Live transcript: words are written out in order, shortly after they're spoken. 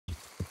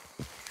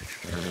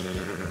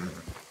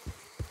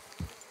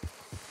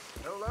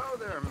Hello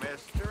there,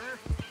 mister.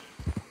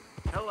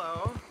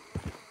 Hello.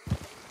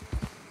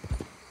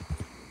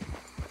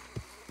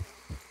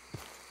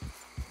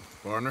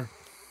 Partner?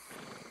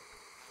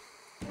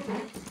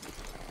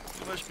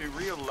 You must be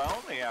real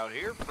lonely out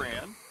here,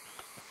 friend.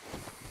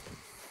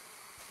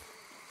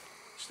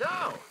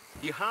 So,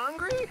 you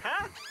hungry,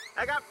 huh?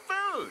 I got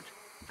food.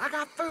 I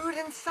got food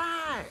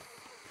inside.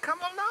 Come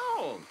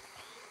along.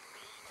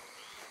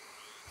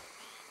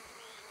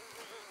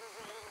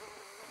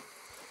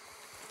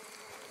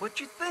 What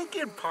you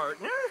thinking,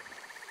 partner?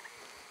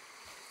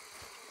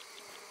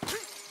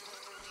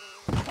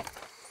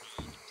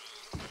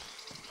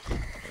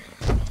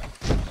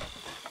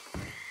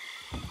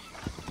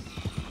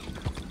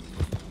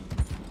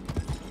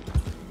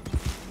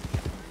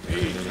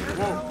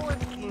 Hello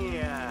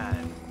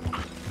again.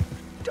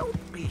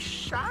 Don't be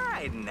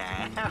shy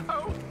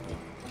now.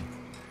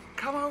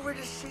 Come over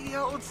to see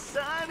old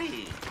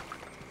Sonny.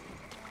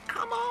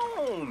 Come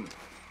on.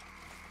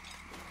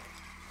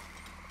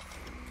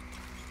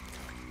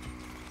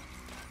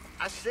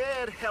 I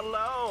said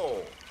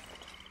hello.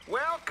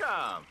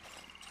 Welcome.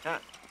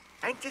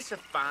 Ain't this a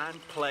fine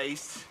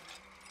place?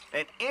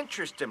 An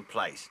interesting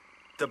place.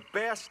 The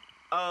best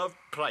of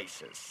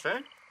places,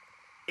 huh?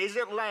 Is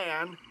it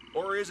land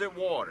or is it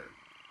water?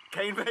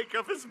 Can't make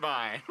up his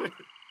mind.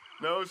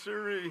 No,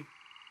 sirree.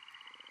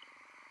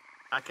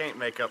 I can't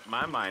make up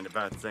my mind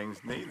about things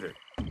neither.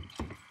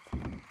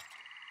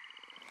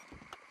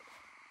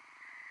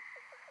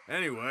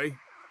 Anyway.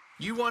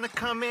 You want to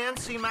come in,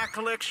 see my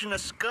collection of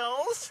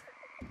skulls?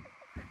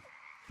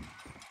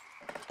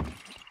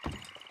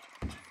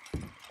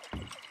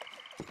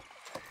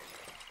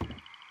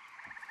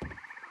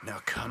 Now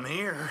come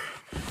here.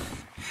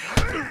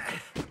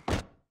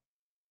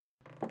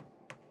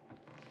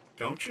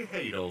 Don't you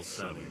hate old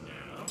Sonny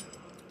now?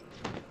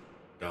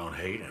 Don't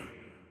hate him.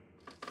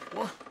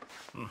 What?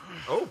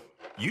 Oh,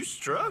 you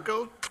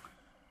struggled.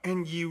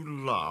 And you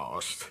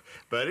lost.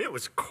 But it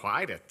was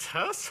quite a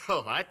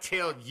tussle, I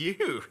tell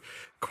you.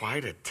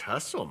 Quite a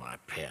tussle, my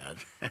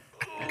pet.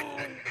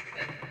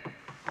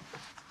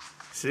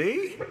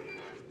 See?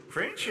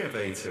 Friendship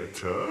ain't so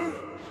tough.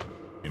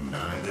 And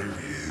neither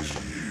is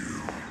you.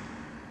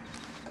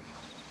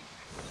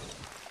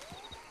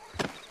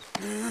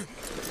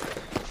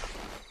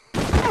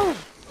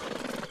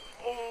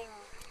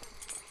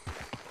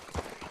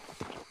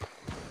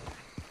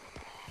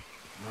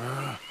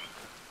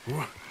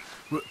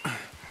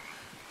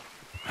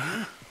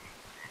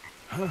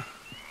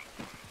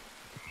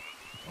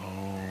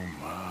 Oh,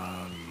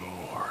 my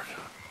Lord.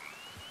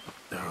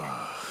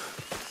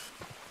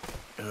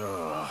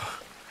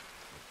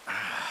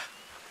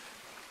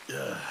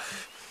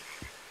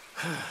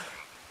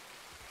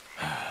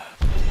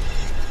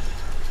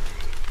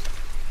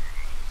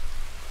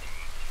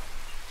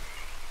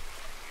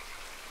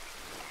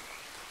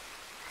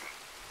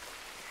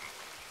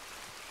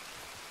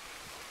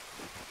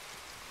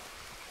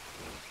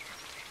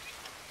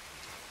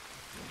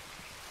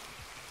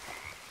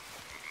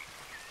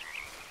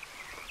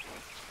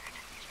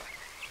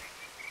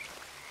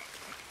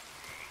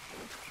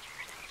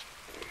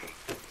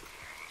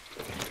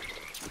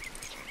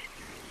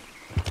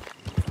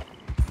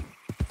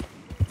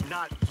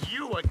 Not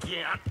you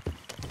again.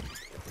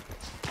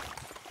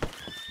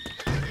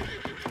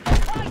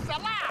 Christ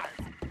alive!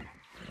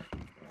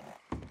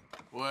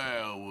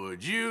 Well,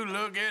 would you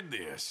look at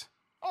this?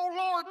 Oh,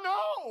 Lord,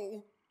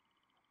 no!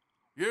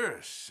 You're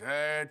a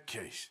sad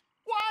case.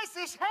 Why is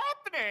this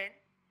happening?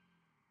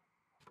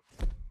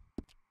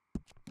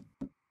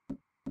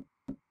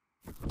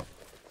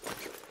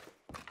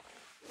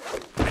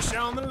 Fish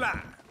on the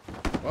line.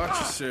 Watch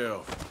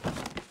yourself.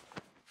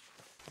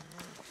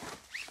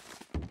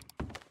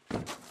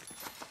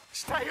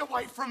 Stay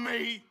away from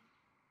me!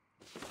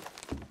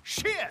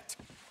 Shit!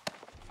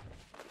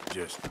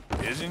 Just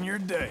isn't your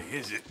day,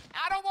 is it?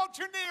 I don't want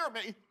you near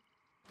me!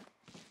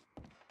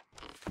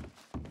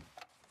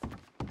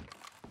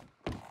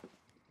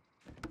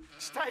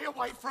 Stay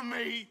away from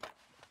me!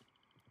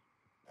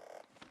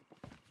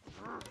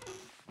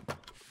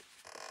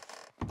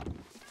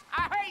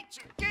 I hate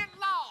you! Get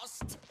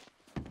lost!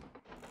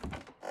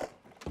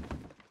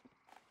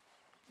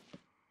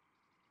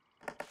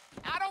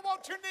 I don't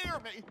want you near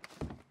me!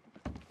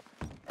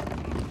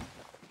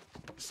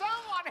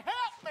 Someone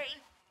help me!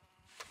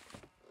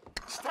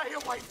 Stay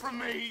away from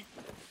me!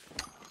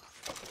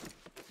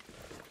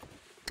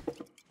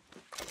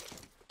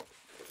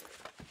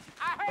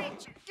 I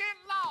hate you! Get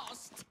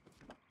lost!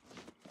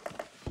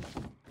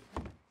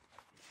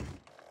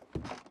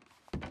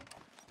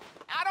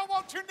 I don't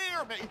want you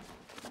near me!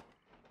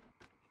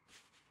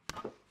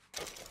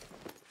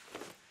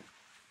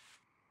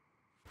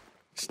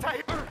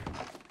 Stay...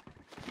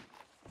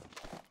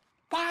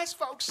 Why is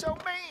folks so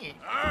mean?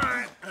 All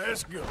right,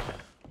 let's go.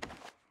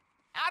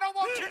 I don't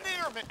want you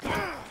near me!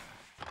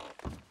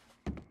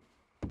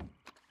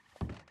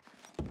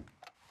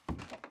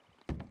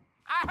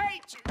 I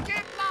hate you!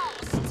 Get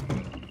lost!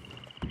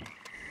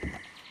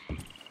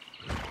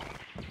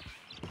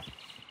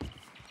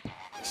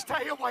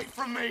 Stay away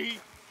from me!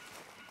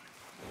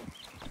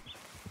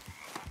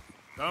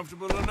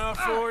 Comfortable enough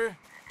for you?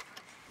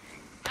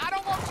 I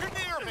don't want you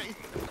near me!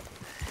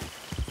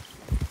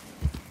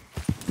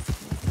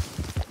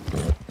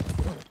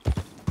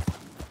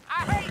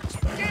 I hate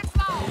you! Get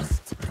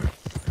lost!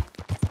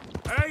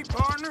 Hey,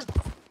 partner!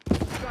 You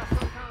got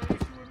some kind of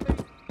issue with me?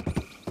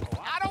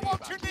 I don't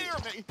want you near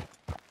me!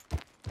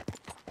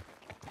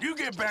 You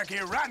get back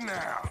here right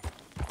now!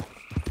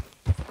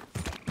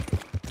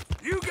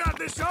 You got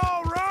this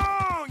all